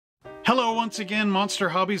Hello once again, Monster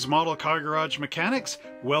Hobbies Model Car Garage Mechanics.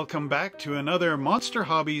 Welcome back to another Monster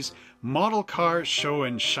Hobbies Model Car Show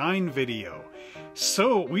and Shine video.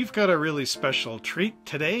 So we've got a really special treat.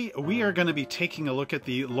 Today we are going to be taking a look at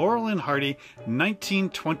the Laurel and Hardy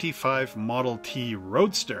 1925 Model T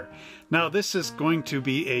Roadster. Now this is going to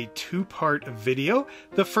be a two-part video.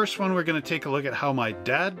 The first one we're going to take a look at how my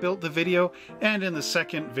dad built the video, and in the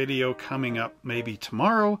second video coming up maybe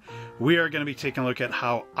tomorrow, we are going to be taking a look at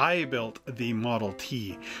how I built the Model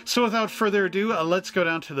T. So without further ado, let's go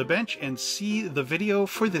down to the bench and see the video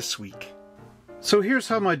for this week. So here's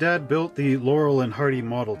how my dad built the Laurel and Hardy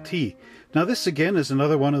Model T. Now this again is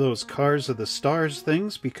another one of those Cars of the Stars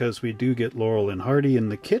things, because we do get Laurel and Hardy in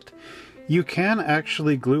the kit. You can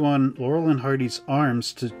actually glue on Laurel and Hardy's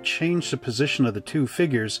arms to change the position of the two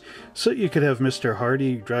figures, so you could have Mr.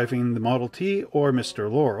 Hardy driving the Model T or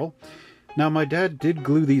Mr. Laurel. Now my dad did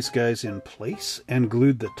glue these guys in place and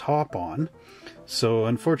glued the top on, so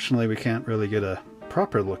unfortunately we can't really get a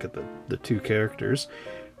proper look at the two characters.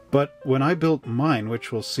 But when I built mine,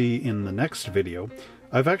 which we'll see in the next video,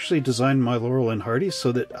 I've actually designed my Laurel and Hardy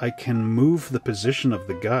so that I can move the position of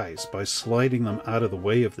the guys by sliding them out of the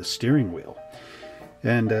way of the steering wheel.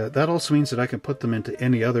 And that also means that I can put them into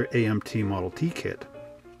any other AMT Model T kit.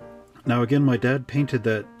 Now again, my dad painted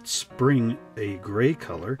that spring a gray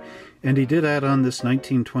color, and he did add on this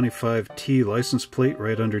 1925 T license plate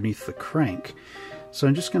right underneath the crank. So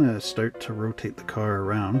I'm just going to start to rotate the car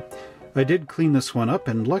around. I did clean this one up,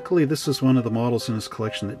 and luckily this is one of the models in his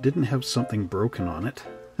collection that didn't have something broken on it.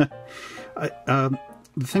 The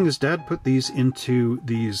thing is, Dad put these into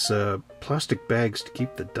these plastic bags to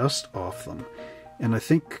keep the dust off them. And I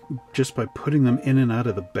think just by putting them in and out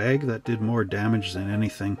of the bag, that did more damage than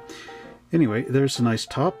anything. Anyway, there's a nice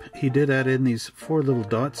top. He did add in these 4 little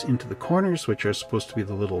dots into the corners, which are supposed to be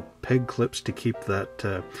the little peg clips to keep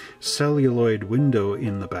that celluloid window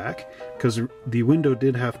in the back, because the window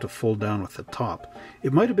did have to fold down with the top.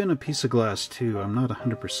 It might have been a piece of glass too, I'm not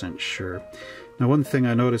 100% sure. Now one thing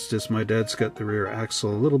I noticed is my dad's got the rear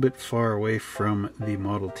axle a little bit far away from the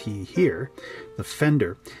Model T here, the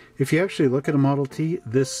fender. If you actually look at a Model T,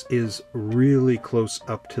 this is really close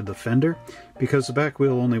up to the fender, because the back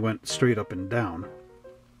wheel only went straight up and down,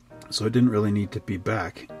 so it didn't really need to be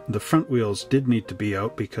back. The front wheels did need to be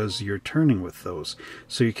out because you're turning with those,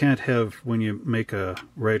 so you can't have, when you make a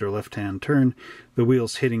right or left hand turn, the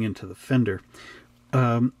wheels hitting into the fender.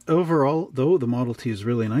 Overall though, the Model T is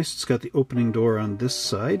really nice. It's got the opening door on this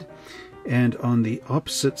side, and on the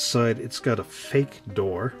opposite side it's got a fake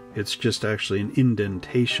door. It's just actually an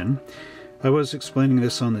indentation. I was explaining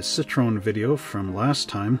this on the Citroen video from last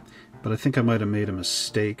time, but I think I might have made a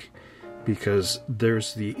mistake, because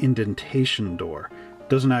there's the indentation door. It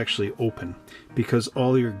doesn't actually open, because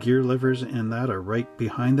all your gear levers and that are right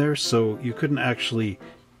behind there, so you couldn't actually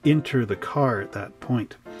enter the car at that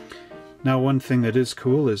point. Now one thing that is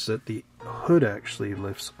cool is that the hood actually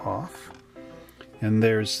lifts off, and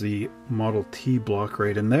there's the Model T block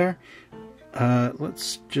right in there.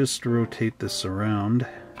 Let's just rotate this around,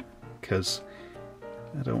 because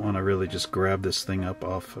I don't want to really just grab this thing up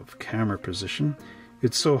off of camera position.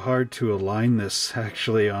 It's so hard to align this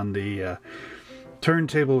actually on the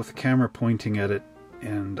turntable with the camera pointing at it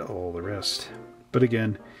and all the rest. But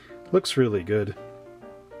again, looks really good.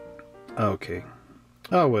 Okay.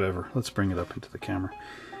 Oh, whatever. Let's bring it up into the camera.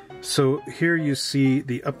 So here you see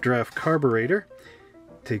the updraft carburetor.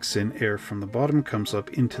 Takes in air from the bottom, comes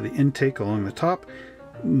up into the intake along the top.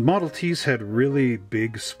 Model T's had really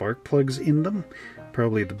big spark plugs in them,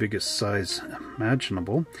 probably the biggest size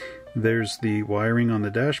imaginable. There's the wiring on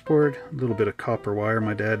the dashboard, a little bit of copper wire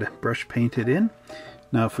my dad brush painted in.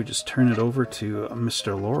 Now if we just turn it over to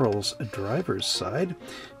Mr. Laurel's driver's side,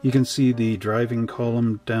 you can see the driving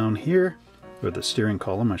column down here, or the steering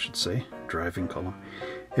column I should say, driving column.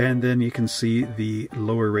 And then you can see the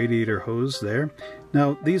lower radiator hose there.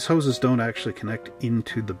 Now these hoses don't actually connect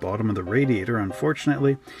into the bottom of the radiator,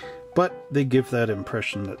 unfortunately, but they give that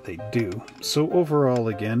impression that they do. So overall,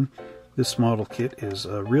 again, this model kit is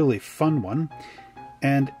a really fun one,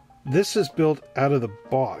 and this is built out of the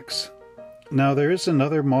box. Now there is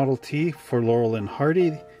another Model T for Laurel and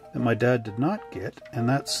Hardy that my dad did not get, and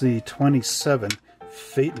that's the 27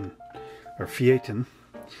 Phaeton, or Phaeton.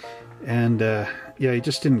 And yeah, he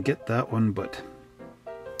just didn't get that one, but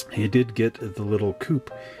he did get the little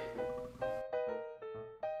coupe.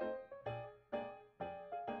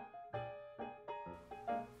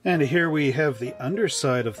 And here we have the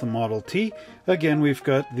underside of the Model T. Again, we've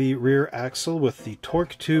got the rear axle with the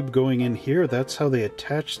torque tube going in here. That's how they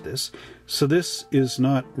attach this. So this is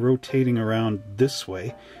not rotating around this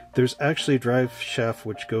way. there's actually a drive shaft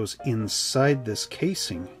which goes inside this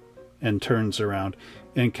casing and turns around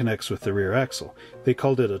and connects with the rear axle. They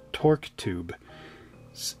called it a torque tube.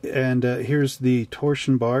 And here's the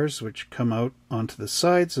torsion bars which come out onto the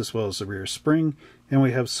sides as well as the rear spring, and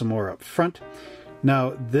we have some more up front.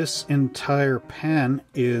 Now this entire pan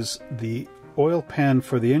is the oil pan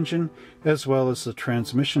for the engine as well as the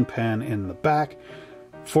transmission pan in the back.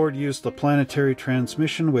 Ford used the planetary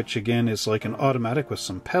transmission, which again is like an automatic with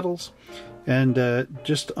some pedals. And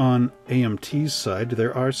just on AMT's side,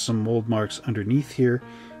 there are some mold marks underneath here.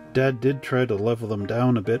 Dad did try to level them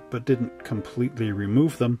down a bit, but didn't completely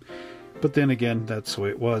remove them. But then again, that's the way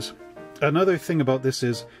it was. Another thing about this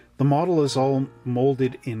is the model is all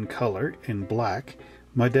molded in color, in black.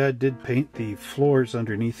 My dad did paint the floors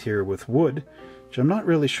underneath here with wood, which I'm not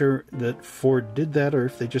really sure that Ford did that or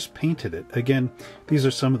if they just painted it. Again, these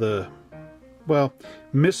are some of the, well,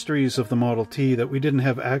 mysteries of the Model T that we didn't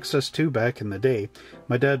have access to back in the day.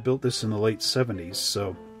 My dad built this in the late 70s,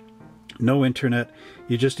 so no internet.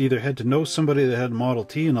 You just either had to know somebody that had a Model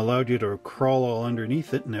T and allowed you to crawl all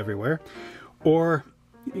underneath it and everywhere, or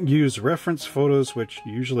use reference photos, which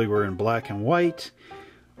usually were in black and white,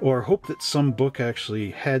 or hope that some book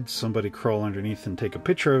actually had somebody crawl underneath and take a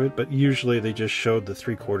picture of it, but usually they just showed the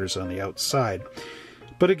 3/4 on the outside.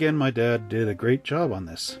 But again, my dad did a great job on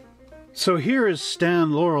this. So here is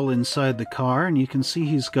Stan Laurel inside the car, and you can see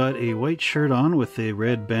he's got a white shirt on with a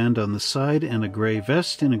red band on the side and a gray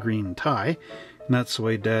vest and a green tie, and that's the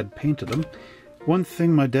way Dad painted them. One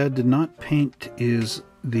thing my dad did not paint is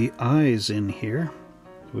the eyes in here.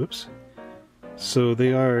 Whoops. So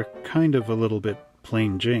they are kind of a little bit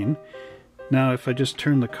plain Jane. Now if I just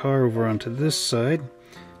turn the car over onto this side,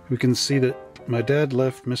 we can see that my dad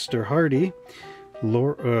left Mr. Hardy,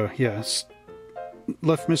 left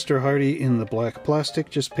Mr. Hardy in the black plastic,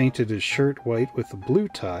 just painted his shirt white with a blue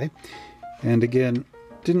tie, and again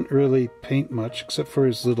didn't really paint much except for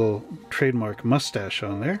his little trademark mustache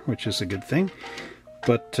on there, which is a good thing.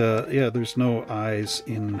 But yeah, there's no eyes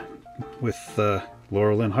in with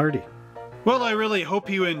Laurel and Hardy. Well, I really hope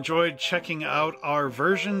you enjoyed checking out our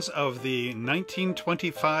versions of the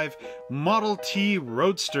 1925 Model T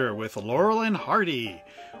Roadster with Laurel and Hardy.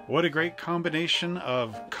 What a great combination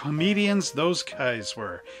of comedians those guys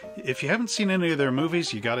were. If you haven't seen any of their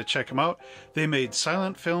movies, you got to check them out. They made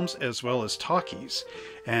silent films as well as talkies,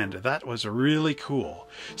 and that was really cool.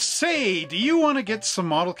 Say, do you want to get some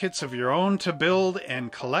model kits of your own to build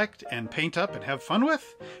and collect and paint up and have fun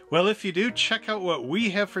with? Well, if you do, check out what we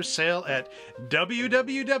have for sale at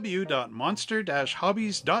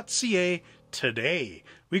www.monster-hobbies.ca today.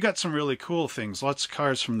 We got some really cool things, lots of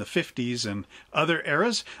cars from the 50s and other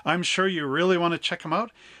eras. I'm sure you really want to check them out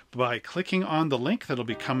by clicking on the link that'll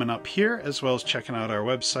be coming up here, as well as checking out our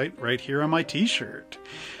website right here on my t-shirt.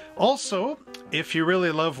 Also, if you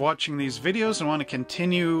really love watching these videos and want to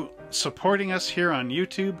continue supporting us here on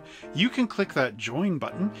YouTube, you can click that join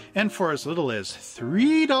button, and for as little as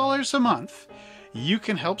 $3 a month, you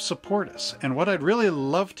can help support us. And what I'd really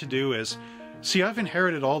love to do is, see, I've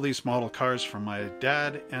inherited all these model cars from my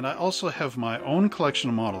dad, and I also have my own collection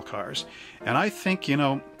of model cars. And I think, you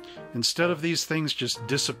know, instead of these things just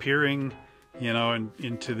disappearing, you know,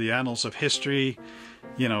 into the annals of history,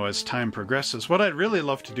 you know, as time progresses, what I'd really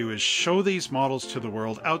love to do is show these models to the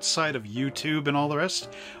world outside of YouTube and all the rest.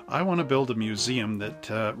 I want to build a museum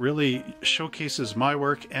that really showcases my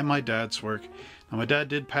work and my dad's work. Now, my dad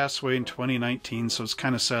did pass away in 2019, so it's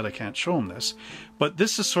kind of sad I can't show him this. But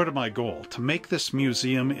this is sort of my goal, to make this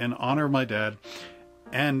museum in honor of my dad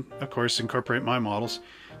and, of course, incorporate my models.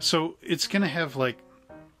 So it's going to have, like,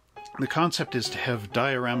 the concept is to have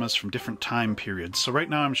dioramas from different time periods. So right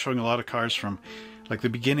now I'm showing a lot of cars from, like, the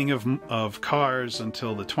beginning of cars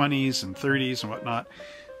until the 20s and 30s and whatnot.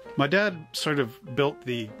 My dad sort of built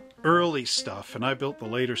the early stuff, and I built the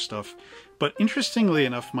later stuff. But interestingly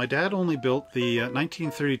enough, my dad only built the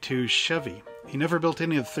 1932 Chevy. He never built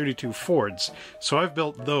any of the 32 Fords, so I've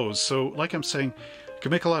built those. So, like I'm saying, I can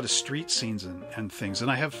make a lot of street scenes and things. And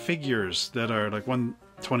I have figures that are like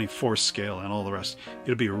 1/24 scale and all the rest.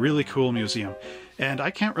 It'll be a really cool museum. And I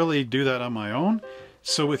can't really do that on my own.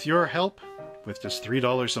 So with your help, with just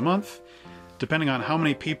 $3 a month, depending on how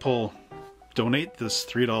many people donate this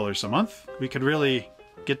 $3 a month, we could really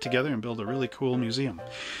get together and build a really cool museum.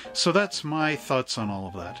 So that's my thoughts on all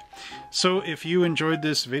of that. So if you enjoyed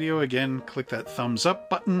this video, again, click that thumbs up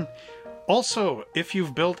button. Also, if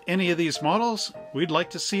you've built any of these models, we'd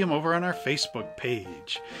like to see them over on our Facebook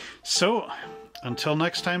page. So until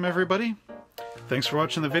next time, everybody, thanks for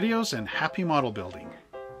watching the videos and happy model building.